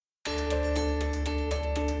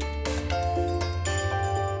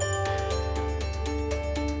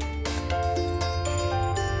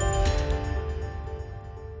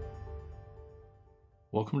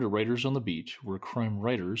Welcome to Writers on the Beat, where crime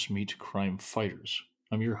writers meet crime fighters.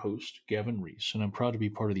 I'm your host, Gavin Reese, and I'm proud to be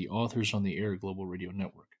part of the Authors on the Air Global Radio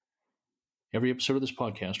Network. Every episode of this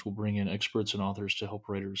podcast will bring in experts and authors to help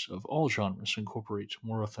writers of all genres incorporate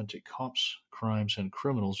more authentic cops, crimes, and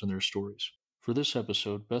criminals in their stories. For this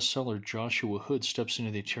episode, bestseller Joshua Hood steps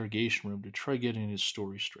into the interrogation room to try getting his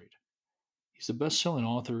story straight. He's the best-selling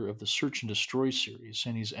author of the Search and Destroy series,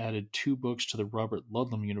 and he's added 2 books to the Robert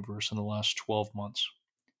Ludlum universe in the last 12 months.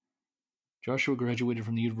 Joshua graduated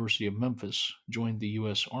from the University of Memphis, joined the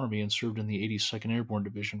U.S. Army, and served in the 82nd Airborne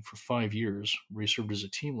Division for 5 years, where he served as a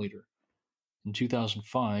team leader. In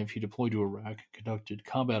 2005, he deployed to Iraq, conducted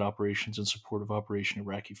combat operations in support of Operation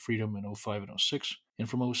Iraqi Freedom in '05 and '06, and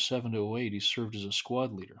from '07 to '08 he served as a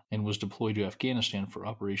squad leader and was deployed to Afghanistan for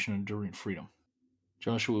Operation Enduring Freedom.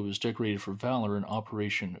 Joshua was decorated for valor in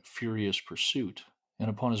Operation Furious Pursuit, and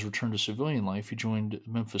upon his return to civilian life, he joined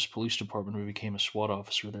the Memphis Police Department where he became a SWAT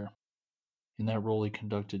officer there. In that role, he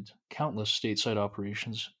conducted countless stateside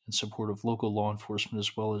operations in support of local law enforcement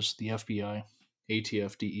as well as the FBI,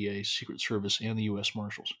 ATF, DEA, Secret Service, and the U.S.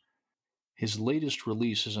 Marshals. His latest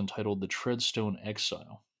release is entitled The Treadstone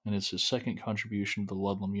Exile, and it's his second contribution to the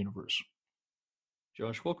Ludlum universe.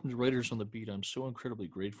 Josh, welcome to Writers on the Beat. I'm so incredibly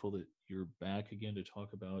grateful that you're back again to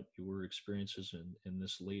talk about your experiences in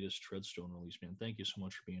this latest Treadstone release, man. Thank you so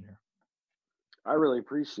much for being here. I really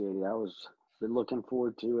appreciate it. Been looking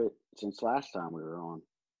forward to it since last time we were on.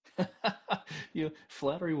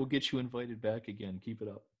 Flattery will get you invited back again. Keep it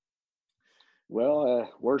up. Well,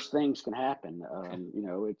 worse things can happen.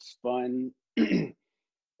 It's fun.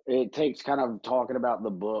 It takes kind of talking about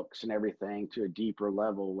the books and everything to a deeper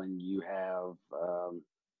level when you have,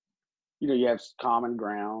 you have common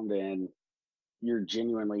ground and you're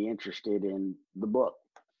genuinely interested in the book.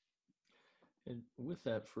 And with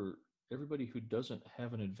that, for everybody who doesn't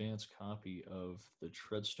have an advanced copy of The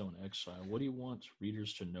Treadstone Exile, what do you want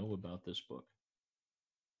readers to know about this book?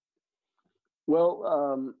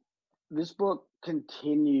 Well, this book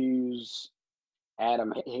continues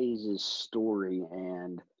Adam Hayes' story,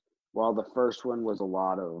 and while the first one was a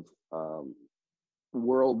lot of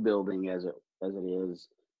world building as it is,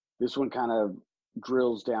 this one kind of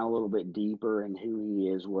drills down a little bit deeper in who he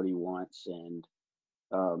is, what he wants, and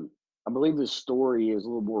I believe the story is a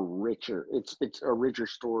little more richer. It's a richer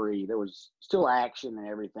story. There was still action and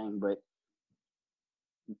everything, but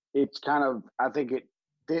it's kind of, I think it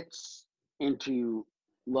fits into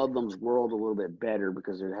Ludlum's world a little bit better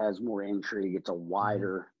because it has more intrigue. It's a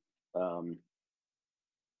wider,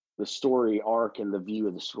 the story arc and the view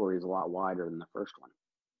of the story is a lot wider than the first one.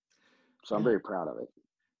 So I'm very proud of it.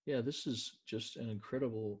 Yeah, this is just an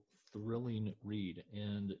incredible, thrilling read.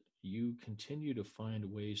 And you continue to find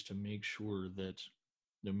ways to make sure that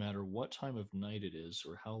no matter what time of night it is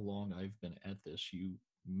or how long I've been at this, you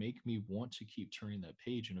make me want to keep turning that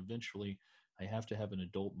page. And eventually I have to have an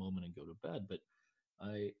adult moment and go to bed. But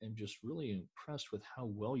I am just really impressed with how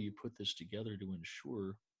well you put this together to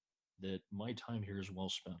ensure that my time here is well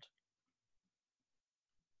spent.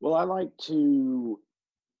 Well, I like to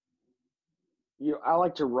I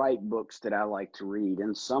like to write books that I like to read.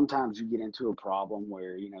 And sometimes you get into a problem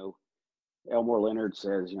where, Elmore Leonard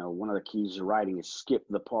says, one of the keys to writing is skip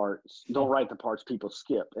the parts. Don't write the parts people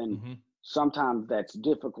skip. And sometimes that's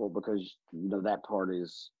difficult because, that part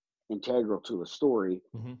is integral to the story.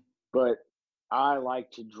 But I like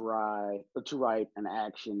to write an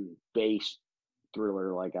action-based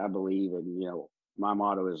thriller. Like I believe in, my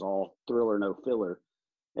motto is all thriller, no filler.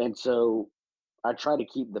 And so I try to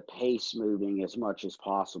keep the pace moving as much as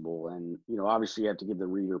possible. And, obviously you have to give the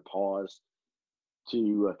reader pause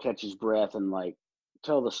to catch his breath and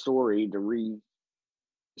tell the story to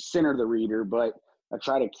center the reader. But I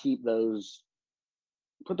try to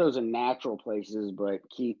put those in natural places, but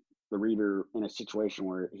keep the reader in a situation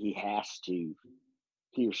where he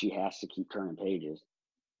or she has to keep turning pages,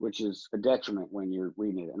 which is a detriment when you're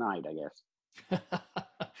reading it at night, I guess.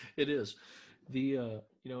 It is.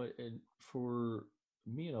 And for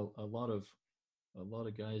me and a lot of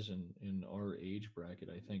guys in our age bracket,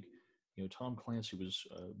 I think, Tom Clancy was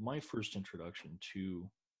my first introduction to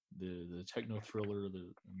the techno thriller,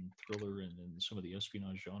 the thriller, and some of the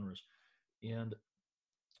espionage genres, and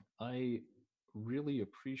I really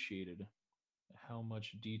appreciated how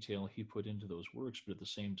much detail he put into those works. But at the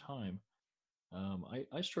same time,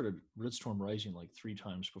 I started Red Storm Rising like 3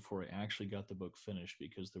 times before I actually got the book finished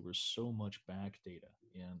because there was so much back data.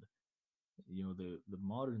 And, the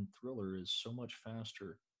modern thriller is so much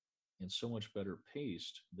faster and so much better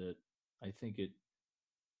paced that I think it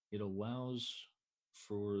allows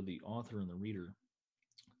for the author and the reader,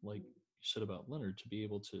 like you said about Leonard, to be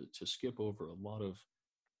able to skip over a lot of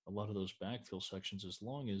a lot of those backfill sections, as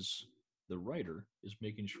long as the writer is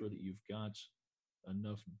making sure that you've got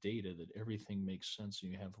enough data that everything makes sense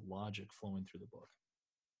and you have logic flowing through the book.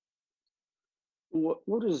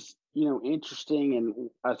 What is, interesting, and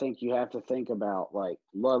I think you have to think about like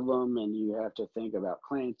Ludlum, and you have to think about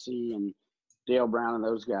Clancy and Dale Brown and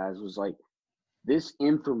those guys, was like this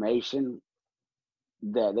information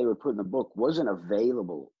that they would put in the book wasn't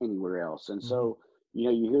available anywhere else. And so,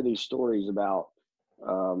 you hear these stories about,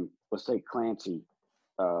 let's say Clancy,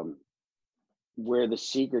 where the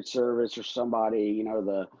Secret Service or somebody,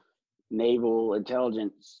 the naval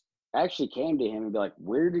intelligence actually came to him and be like,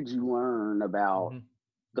 where did you learn about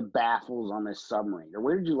the baffles on this submarine? Or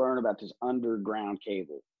where did you learn about this underground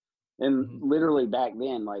cable? And literally back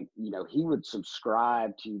then, like, he would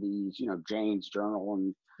subscribe to these, Jane's Journal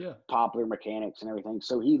and Popular Mechanics and everything.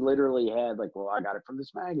 So he literally had like, well, I got it from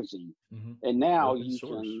this magazine. And now you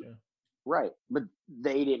can, right. But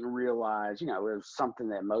they didn't realize, it was something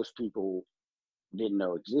that most people didn't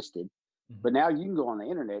know existed. But now you can go on the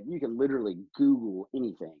internet, you can literally Google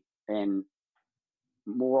anything. And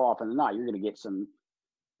more often than not, you're going to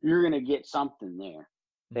get something there.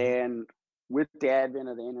 And with the advent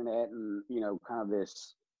of the internet and, kind of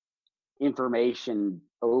this information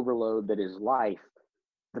overload that is life,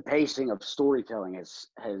 the pacing of storytelling has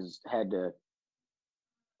had to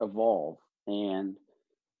evolve. And,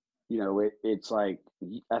 it's like,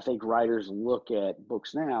 I think writers look at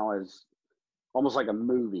books now as almost like a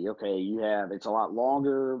movie. Okay, it's a lot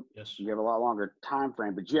longer. Yes. You have a lot longer time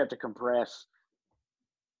frame, but you have to compress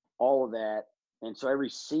all of that. And so every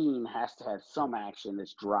scene has to have some action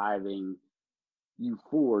that's driving you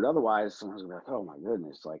forward. Otherwise, someone's gonna be like, oh my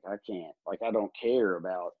goodness, like I can't, like I don't care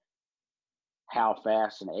about how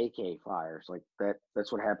fast an AK fires. Like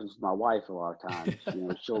that's what happens with my wife a lot of times.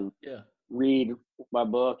 She'll read my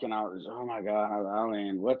book and I was, oh my God, I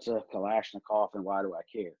mean, what's a Kalashnikov and why do I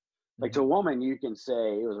care? Like to a woman, you can say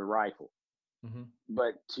it was a rifle,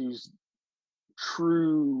 but to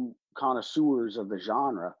true connoisseurs of the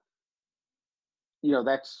genre,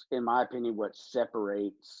 that's, in my opinion, what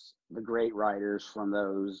separates the great writers from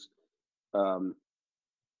those, I'm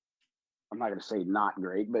not going to say not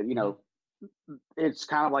great, but, it's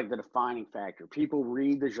kind of like the defining factor. People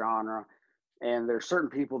read the genre, and there's certain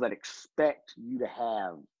people that expect you to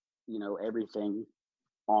have, everything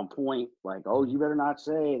on point. Like, oh, you better not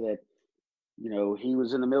say that, he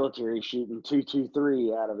was in the military shooting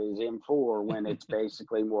 223 out of his M4 when it's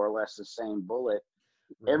basically more or less the same bullet.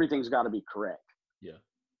 Right. Everything's got to be correct. Yeah.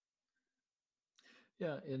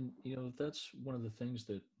 Yeah. And, that's one of the things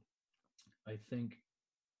that I think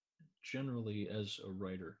generally as a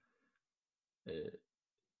writer,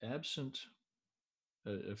 absent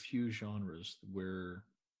a few genres where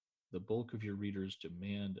the bulk of your readers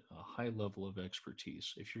demand a high level of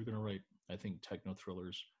expertise. If you're going to write, I think, techno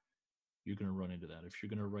thrillers, you're going to run into that. If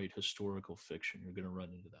you're going to write historical fiction, you're going to run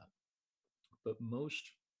into that. But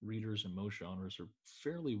most readers in most genres are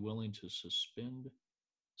fairly willing to suspend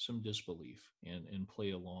some disbelief and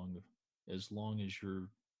play along as long as you're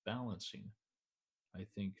balancing, I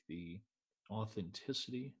think, the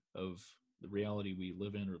authenticity of the reality we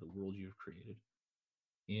live in or the world you've created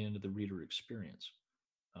and the reader experience.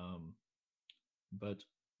 But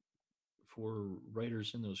for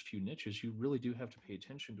writers in those few niches, you really do have to pay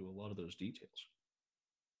attention to a lot of those details.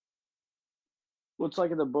 Well, it's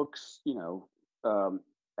like in the books,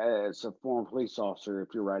 as a former police officer,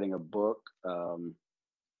 if you're writing a book,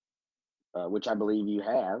 which I believe you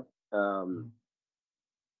have, and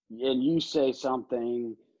you say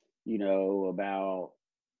something, about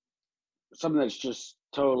something that's just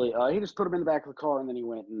totally, he just put him in the back of the car and then he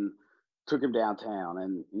went and took him downtown.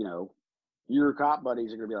 And, your cop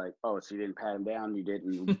buddies are going to be like, oh, so you didn't pat him down. You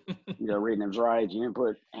didn't, reading his rights. You didn't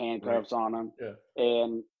put handcuffs on him. Yeah.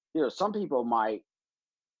 And, some people might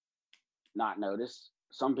not notice.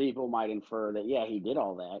 Some people might infer that, yeah, he did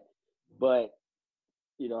all that. But,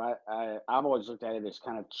 I've always looked at it as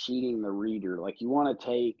kind of cheating the reader. Like you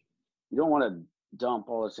don't want to dump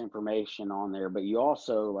all this information on there, but you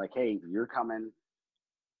also like, hey, you're coming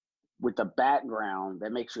with the background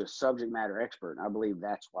that makes you a subject matter expert. And I believe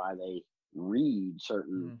that's why they read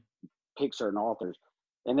pick certain authors,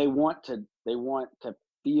 and they want to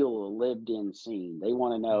feel a lived in scene. They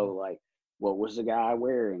want to know like, what was the guy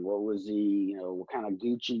wearing? What was he, what kind of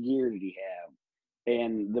Gucci gear did he have?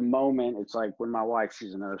 And the moment, it's like when my wife,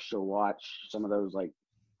 she's a nurse, she'll watch some of those like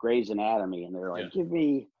Grey's Anatomy, and they're like, give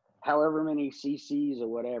me however many cc's or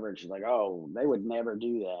whatever. And she's like, oh, they would never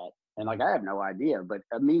do that. And like, I have no idea, but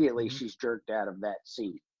immediately she's jerked out of that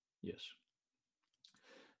scene. Yes.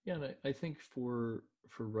 Yeah, and I think for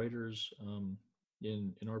writers,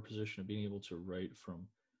 in our position of being able to write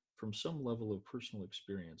from some level of personal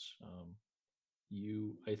experience,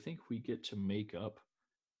 I think we get to make up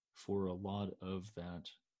for a lot of that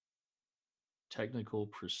technical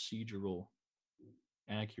procedural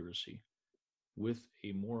accuracy with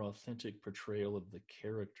a more authentic portrayal of the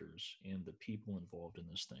characters and the people involved in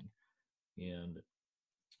this thing. And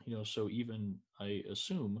so even I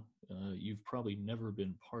assume you've probably never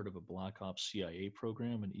been part of a Black Ops CIA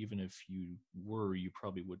program, and even if you were, you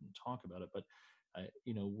probably wouldn't talk about it. But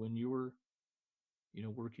when you're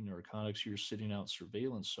working narcotics, you're sitting out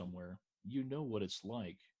surveillance somewhere. You know what it's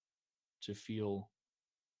like to feel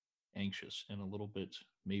anxious and a little bit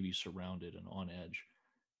maybe surrounded and on edge,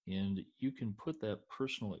 and you can put that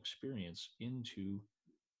personal experience into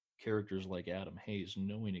characters like Adam Hayes,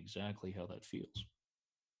 knowing exactly how that feels.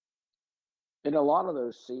 And a lot of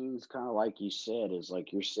those scenes, kind of like you said, is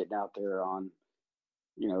like you're sitting out there on,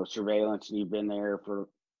 surveillance, and you've been there for,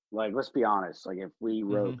 like, let's be honest, like if we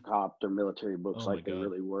wrote cop or military books like they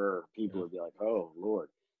really were, people would be like, oh Lord.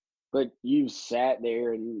 But you sat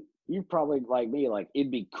there and you probably, like me, like,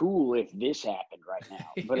 it'd be cool if this happened right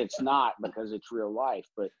now, but it's not, because it's real life.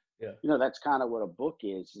 But that's kind of what a book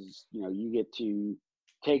is you get to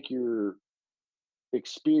take your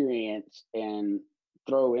experience and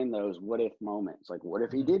throw in those what if moments. Like, what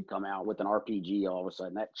if he did come out with an RPG all of a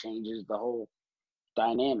sudden? That changes the whole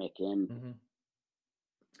dynamic. And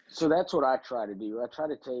so that's what I try to do. I try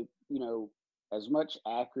to take, as much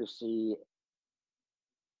accuracy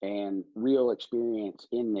and real experience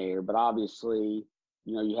in there, but obviously,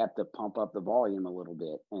 you have to pump up the volume a little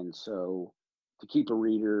bit. And so to keep a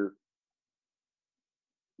reader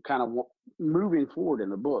kind of moving forward in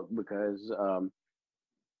the book, because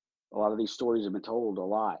a lot of these stories have been told a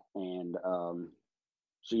lot. And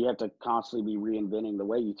so you have to constantly be reinventing the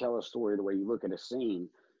way you tell a story, the way you look at a scene,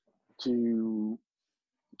 to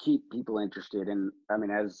keep people interested. And I mean,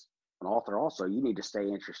 as an author also, you need to stay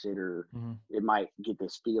interested, or it might get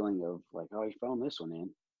this feeling of like, oh, you found this one in.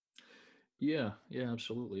 Yeah,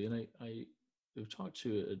 absolutely. And I've talked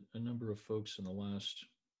to a number of folks in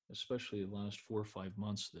especially the last 4 or 5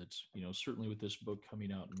 months, that, certainly with this book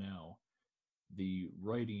coming out now, the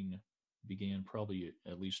writing began probably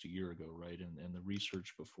at least a year ago, right? And the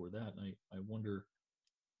research before that. And I wonder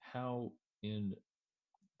how, in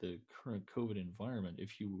the current COVID environment,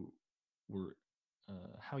 if you were,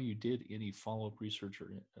 how you did any follow-up research,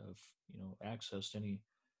 or of, accessed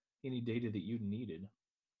any data that you needed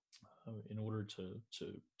in order to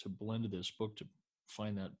blend this book, to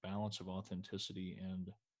find that balance of authenticity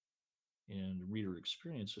and reader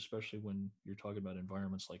experience, especially when you're talking about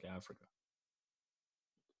environments like Africa.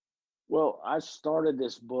 Well, I started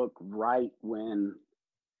this book right when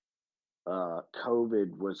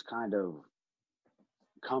COVID was kind of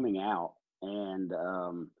coming out. And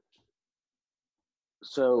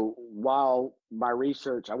so while my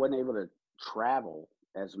research, I wasn't able to travel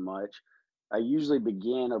as much, I usually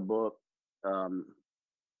begin a book.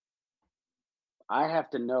 I have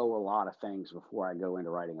to know a lot of things before I go into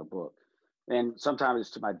writing a book. And sometimes it's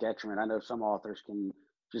to my detriment. I know some authors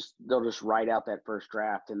they'll just write out that first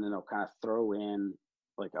draft, and then they'll kind of throw in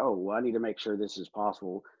like, oh, well, I need to make sure this is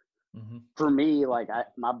possible. For me, like,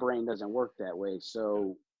 my brain doesn't work that way.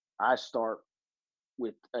 So I start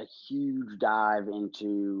with a huge dive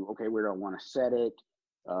into, okay, where do I want to set it?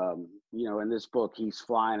 In this book, he's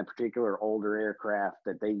flying a particular older aircraft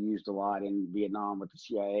that they used a lot in Vietnam with the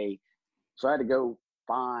CIA. So I had to go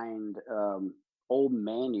find old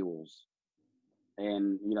manuals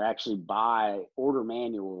and, actually order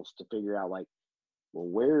manuals to figure out, like, well,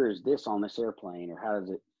 where is this on this airplane, or how does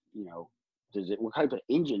it, what type of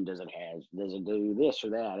engine does it have? Does it do this or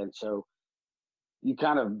that? And so you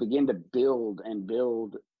kind of begin to build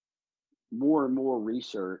more and more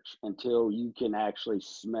research until you can actually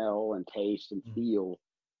smell and taste and feel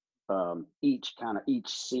each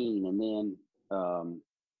scene. And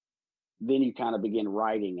then you kind of begin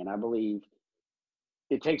writing. And I believe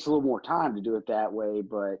it takes a little more time to do it that way.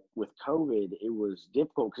 But with COVID, it was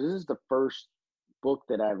difficult, because this is the first book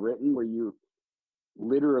that I've written where you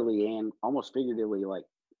literally and almost figuratively, like,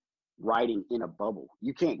 writing in a bubble.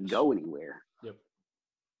 You can't go anywhere. Yep.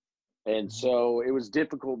 And so it was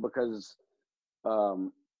difficult because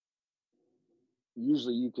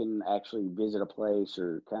usually you can actually visit a place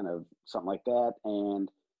or kind of something like that.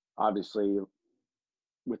 And obviously,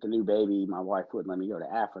 with the new baby, my wife wouldn't let me go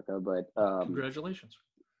to Africa. But congratulations.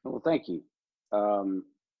 Well, thank you.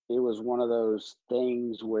 It was one of those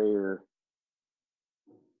things where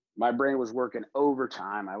my brain was working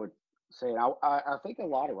overtime, I would say. And I think a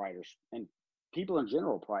lot of writers and people in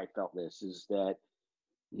general probably felt this, is that,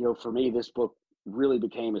 for me, this book really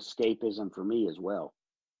became escapism for me as well.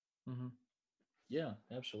 Hmm. Yeah,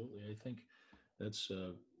 absolutely. I think that's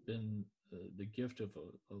been the gift of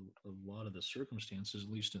a lot of the circumstances, at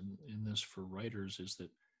least in this for writers, is that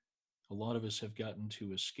a lot of us have gotten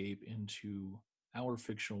to escape into our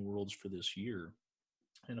fictional worlds for this year,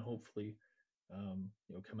 and hopefully,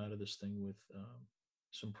 come out of this thing with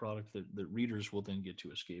some product that readers will then get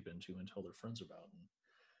to escape into and tell their friends about.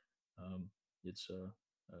 And it's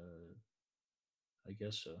I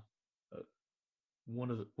guess, one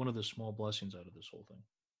of the small blessings out of this whole thing.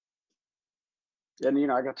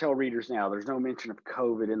 And I got to tell readers now, there's no mention of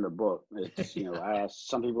COVID in the book. It's Yeah. I asked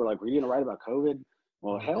some people like, "Were you going to write about COVID?"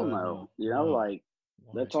 Well, Oh hell God, no. no, no. Like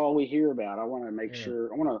Why? that's all we hear about. I want to make Yeah,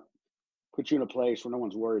 sure. I want to put you in a place where no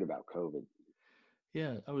one's worried about COVID.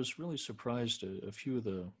 yeah. I was really surprised. A few of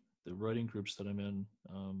the writing groups that I'm in,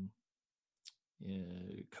 yeah,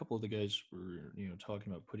 a couple of the guys were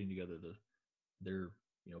talking about putting together their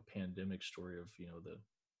pandemic story of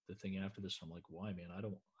the thing after this. I'm like, why, man? I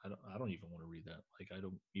don't even want to read that. Like, I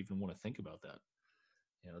don't even want to think about that.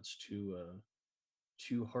 It's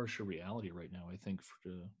too harsh a reality right now. I think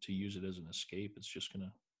to use it as an escape, it's just going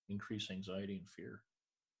to increase anxiety and fear.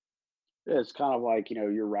 It's kind of like,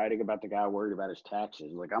 you're writing about the guy worried about his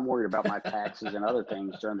taxes. Like I'm worried about my taxes and other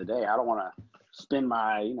things during the day. I don't want to spend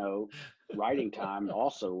my, writing time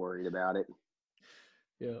also worried about it.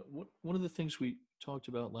 Yeah, one of the things we talked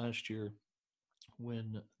about last year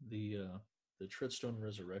when the Treadstone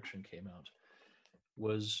Resurrection came out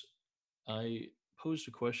was I posed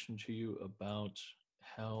a question to you about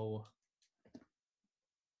how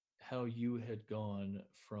how you had gone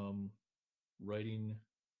from writing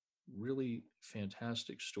really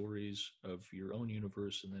fantastic stories of your own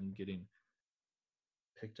universe and then getting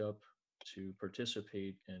picked up to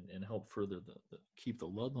participate and help further keep the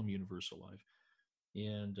Ludlum universe alive,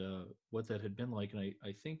 and what that had been like. And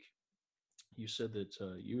I think you said that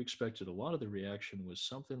you expected a lot of the reaction was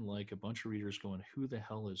something like a bunch of readers going, "Who the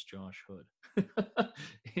hell is Josh Hood?"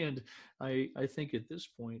 And I think at this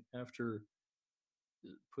point, after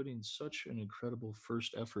putting such an incredible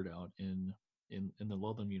first effort out in the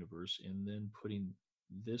Ludlum universe, and then putting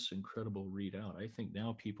this incredible read out, I think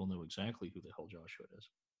now people know exactly who the hell Josh Hood is.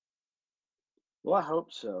 Well, I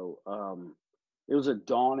hope so. It was a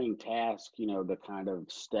daunting task, to kind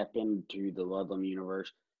of step into the Ludlum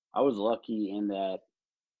universe. I was lucky in that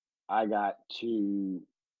I got to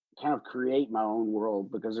kind of create my own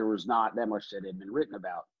world because there was not that much that had been written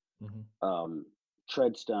about Hmm. um,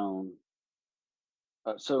 Treadstone.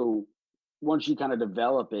 So once you kind of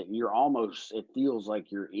develop it, it feels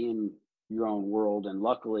like you're in your own world. And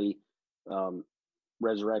luckily, um,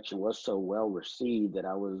 Resurrection was so well received that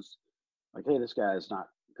I was like, hey, this guy is not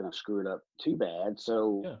going to screw it up too bad.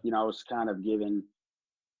 So, Yeah. I was kind of given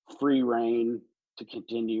free reign to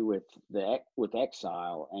continue with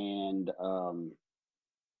Exile. And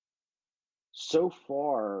so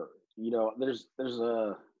far, there's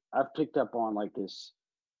a I've picked up on like this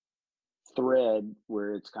thread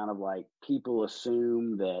where it's kind of like people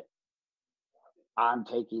assume that I'm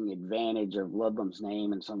taking advantage of Ludlum's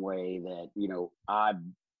name in some way, that I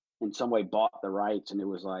in some way bought the rights, and it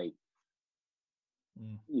was like,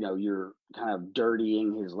 Mm. you're kind of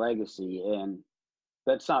dirtying his legacy, and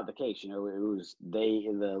that's not the case. It was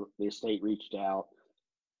the estate reached out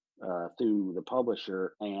through the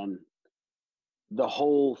publisher, and the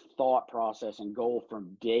whole thought process and goal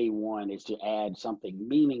from day one is to add something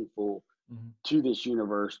meaningful Hmm. to this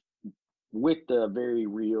universe, with the very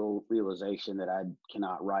real realization that I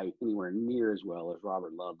cannot write anywhere near as well as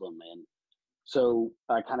Robert Ludlum. And so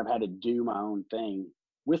I kind of had to do my own thing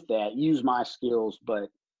with that, use my skills, but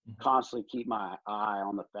Hmm. constantly keep my eye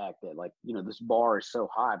on the fact that, like, this bar is so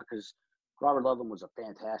high because Robert Ludlum was a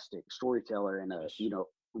fantastic storyteller and Yes.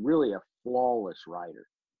 really a flawless writer.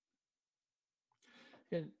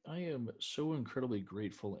 And I am so incredibly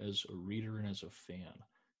grateful as a reader and as a fan,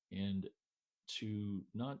 and to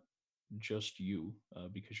not just you,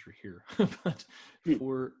 because you're here, but Hmm.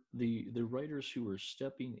 for the writers who are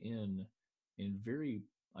stepping in and very,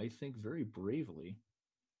 I think, very bravely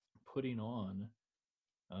putting on,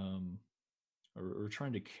 um, or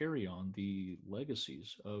trying to carry on the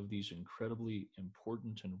legacies of these incredibly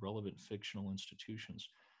important and relevant fictional institutions.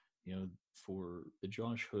 For the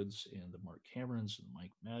Josh Hoods and the Mark Camerons and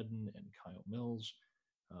Mike Madden and Kyle Mills,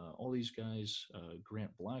 all these guys,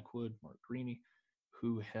 Grant Blackwood, Mark Greaney,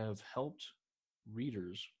 who have helped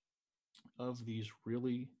readers of these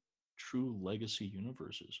really true legacy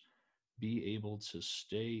universes be able to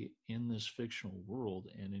stay in this fictional world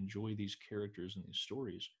and enjoy these characters and these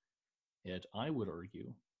stories at, I would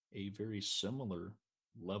argue, a very similar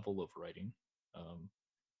level of writing Um,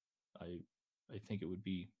 I I think it would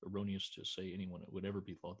be erroneous to say anyone would ever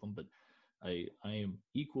be Ludlum, but I am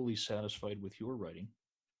equally satisfied with your writing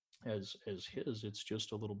as his. It's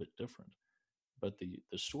just a little bit different. But the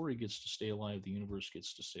story gets to stay alive, the universe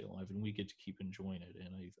gets to stay alive, and we get to keep enjoying it.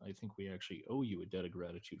 And I think we actually owe you a debt of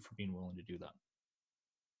gratitude for being willing to do that.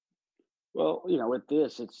 Well, with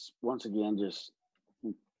this, it's once again just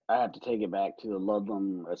I have to take it back to the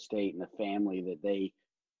Ludlum estate and the family that they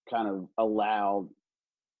kind of allowed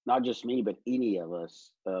not just me but any of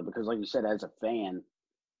us because, like you said, as a fan,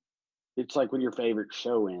 it's like when your favorite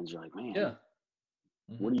show ends, you're like, man, Yeah.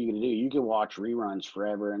 what are you gonna do? You can watch reruns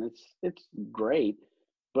forever, and it's great,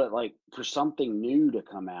 but like for something new to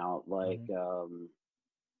come out, like Mm-hmm.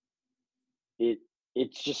 it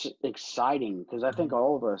it's just exciting because I think Mm-hmm.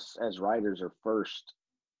 all of us as writers are first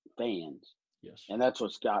fans, Yes. and that's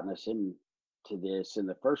what's gotten us into this in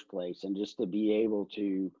the first place. And just to be able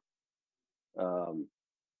to, um,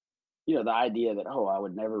 the idea that, oh, I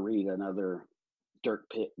would never read another Dirk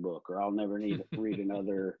Pitt book, or I'll never need read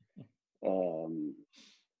another, um,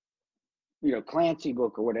 Clancy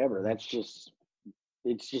book or whatever. Mm-hmm.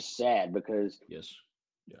 It's just sad because Yes.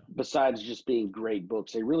 Yeah. besides just being great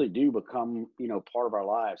books, they really do become, part of our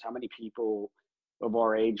lives. How many people of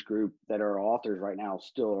our age group that are authors right now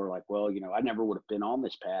still are like, well, I never would have been on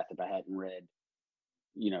this path if I hadn't read,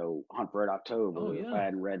 Hunt for Red October, Oh or if I yeah.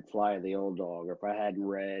 hadn't read Fly of the Old Dog, or if I hadn't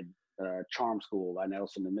read Charm School by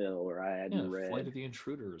Nelson DeMille, or I hadn't Yeah. Flight read, of the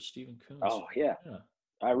Intruder, Stephen Coons. oh, yeah, Yeah.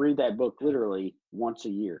 I read that book Yeah. literally once a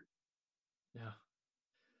year. Yeah.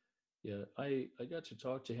 Yeah. I got to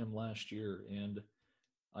talk to him last year, and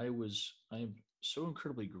I am so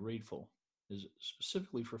incredibly grateful, is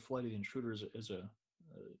specifically for Flight of the Intruder as a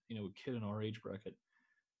a kid in our age bracket.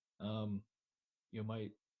 Um,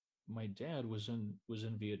 my dad was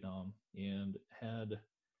in Vietnam and had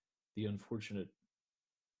the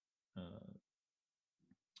uh,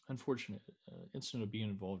 unfortunate incident of being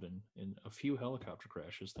involved in a few helicopter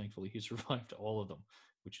crashes. Thankfully, he survived all of them,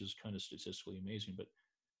 which is kind of statistically amazing. But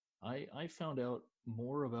I found out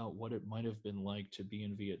more about what it might have been like to be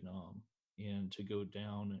in Vietnam and to go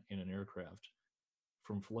down in an aircraft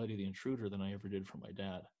from Flight of the Intruder than I ever did from my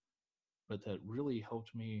dad. But that really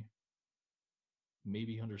helped me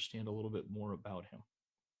maybe understand a little bit more about him.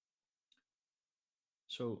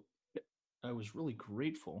 So I was really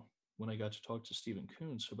grateful when I got to talk to Stephen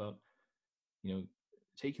Kuntz about, you know,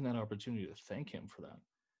 taking that opportunity to thank him for that.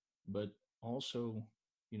 But also,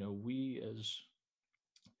 we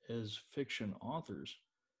as fiction authors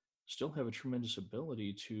still have a tremendous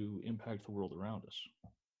ability to impact the world around us.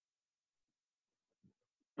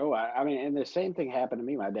 Oh, I mean, and the same thing happened to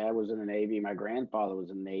me. My dad was in the Navy. My grandfather was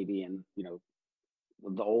in the Navy, and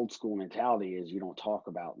the old school mentality is you don't talk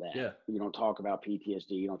about that. Yeah. You don't talk about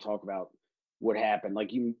PTSD. You don't talk about what happened.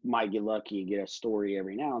 Like, you might get lucky and get a story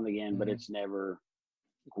every now and again, but Mm-hmm. it's never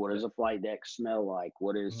what Yeah. does a flight deck smell like?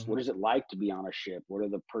 What Mm-hmm. is it like to be on a ship? What are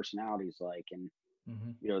the personalities like? And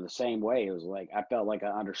Mm-hmm. the same way, it was like I felt like I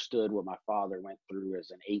understood what my father went through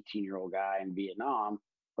as an 18-year-old guy in Vietnam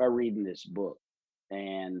by reading this book.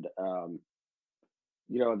 And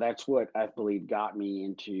that's what I believe got me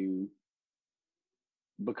into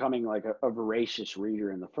becoming like a voracious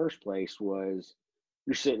reader in the first place. Was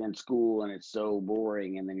you're sitting in school and it's so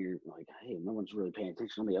boring, and then you're like, hey, no one's really paying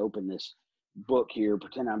attention, let me open this book here,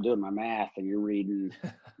 pretend I'm doing my math, and you're reading,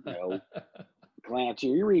 you know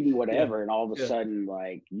Clancy, or you're reading Yeah. whatever, and all of a Yeah. sudden,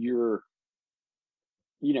 like, you're,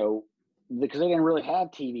 you know because they didn't really have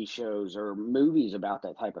TV shows or movies about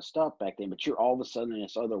that type of stuff back then, but you're all of a sudden in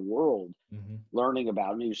this other world, Mm-hmm. learning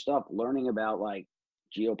about new stuff, learning about like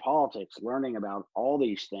geopolitics, learning about all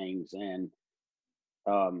these things. And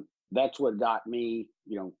that's what got me,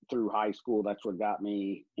 through high school. That's what got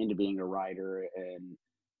me into being a writer. And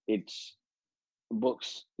it's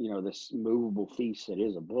books, this movable feast that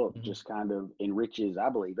is a book, Mm-hmm. just kind of enriches, I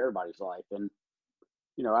believe, everybody's life. And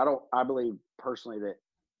I believe personally that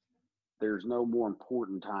there's no more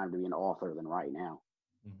important time to be an author than right now.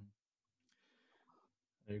 Mm-hmm.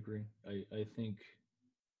 I agree. I think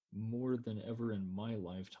more than ever in my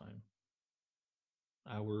lifetime,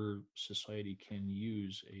 our society can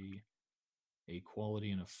use a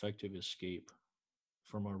quality and effective escape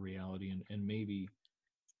from our reality, and maybe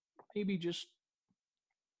just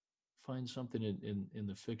find something in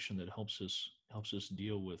the fiction that helps us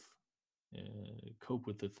deal with cope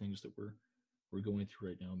with the things that we're going through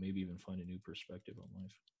right now, maybe even find a new perspective on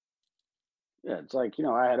life. Yeah, it's like,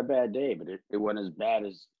 I had a bad day, but it wasn't as bad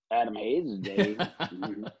as Adam Hayes' day.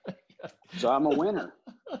 So I'm a winner.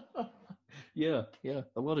 Yeah, yeah.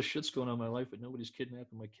 A lot of shit's going on in my life, but nobody's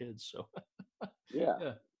kidnapping my kids. So Yeah.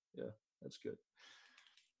 yeah, yeah. That's good.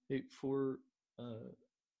 Hey, for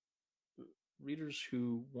readers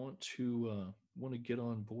who want to get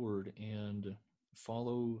on board and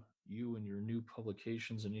follow you and your new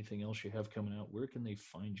publications and anything else you have coming out, where can they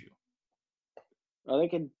find you? They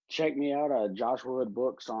can check me out at Joshua Hood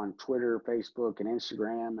Books on Twitter, Facebook, and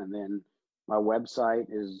Instagram. And then my website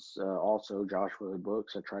is also Joshua Hood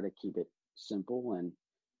Books. I try to keep it simple. And,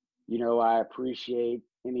 I appreciate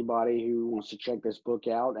anybody who wants to check this book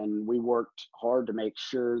out. And we worked hard to make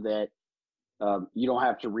sure that you don't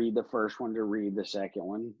have to read the first one to read the second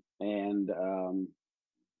one. And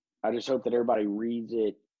I just hope that everybody reads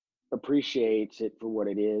it, appreciates it for what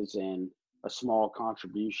it is, and a small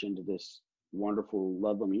contribution to this wonderful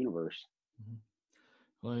Ludlum universe. Mm-hmm.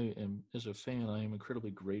 As a fan, I am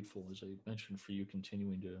incredibly grateful, as I mentioned, for you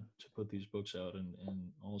continuing to put these books out, and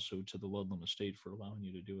also to the Ludlum Estate for allowing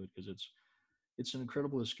you to do it, because it's an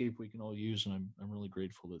incredible escape we can all use, and I'm really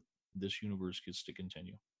grateful that this universe gets to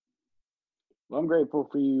continue. Well, I'm grateful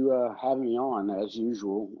for you having me on, as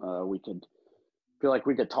usual. We could feel like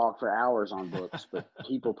we could talk for hours on books, but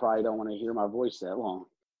people probably don't want to hear my voice that long.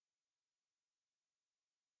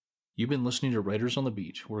 You've been listening to Writers on the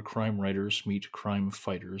Beat, where crime writers meet crime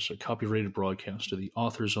fighters, a copyrighted broadcast of the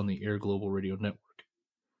Authors on the Air Global Radio Network.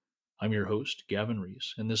 I'm your host, Gavin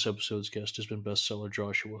Reese, and this episode's guest has been bestseller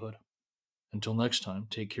Joshua Hood. Until next time,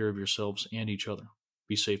 take care of yourselves and each other.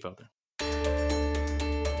 Be safe out there.